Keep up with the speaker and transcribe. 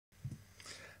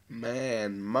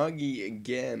Man, Magi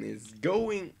again is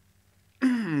going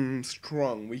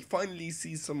strong. We finally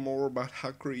see some more about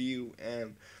Hakuryu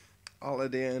and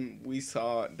Aladdin. We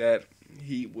saw that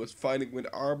he was fighting with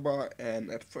Arba,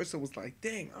 and at first I was like,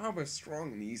 dang, Arba's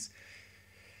strong and he's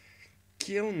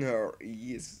killing her.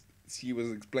 She was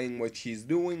explaining what she's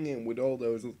doing, and with all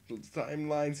those little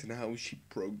timelines and how she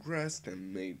progressed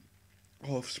and made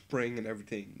offspring and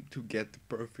everything to get the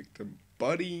perfect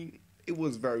body. It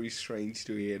was very strange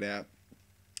to hear that.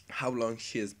 How long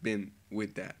she has been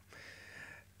with that.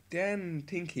 Then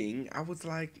thinking, I was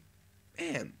like,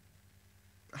 man,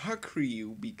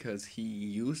 Hakuryu, because he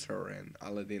used her and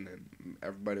Aladdin and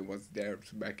everybody was there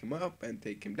to back him up and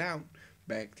take him down,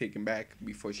 take him back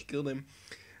before she killed him.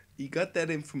 He got that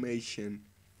information.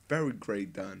 Very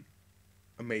great done.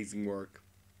 Amazing work.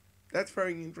 That's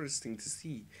very interesting to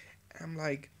see. I'm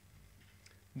like,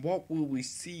 what will we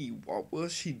see? What will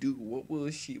she do?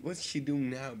 What's she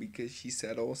doing now? Because she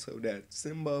said also that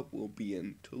Simba will be a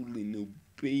totally new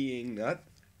being, not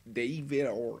David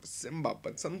or Simba,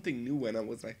 but something new. And I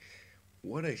was like,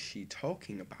 what is she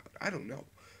talking about? I don't know.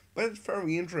 But it's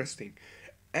very interesting.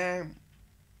 And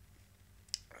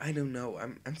I don't know.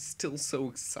 I'm still so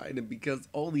excited because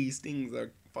all these things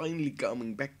are finally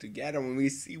coming back together when we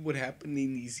see what happened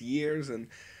in these years and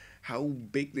how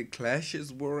big the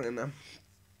clashes were, and I'm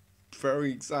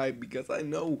very excited because I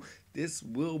know this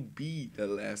will be the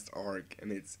last arc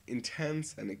and it's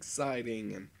intense and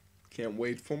exciting and can't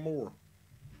wait for more.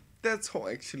 That's all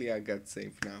actually I got to say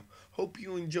for now. Hope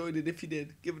you enjoyed it. If you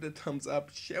did, give it a thumbs up,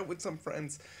 share with some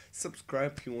friends,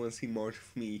 subscribe if you want to see more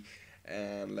of me,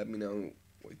 and let me know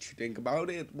what you think about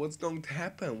it. What's going to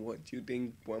happen? What you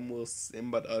think when will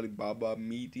Simba and Alibaba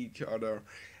meet each other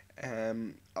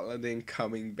and Aladdin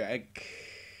coming back?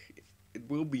 It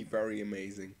will be very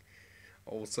amazing.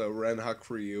 Also, Ren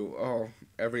Hakuryu. Oh,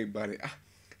 everybody.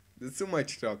 There's so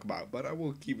much to talk about, but I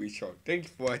will keep it short. Thank you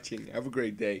for watching. Have a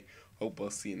great day. Hope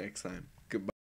I'll see you next time. Goodbye.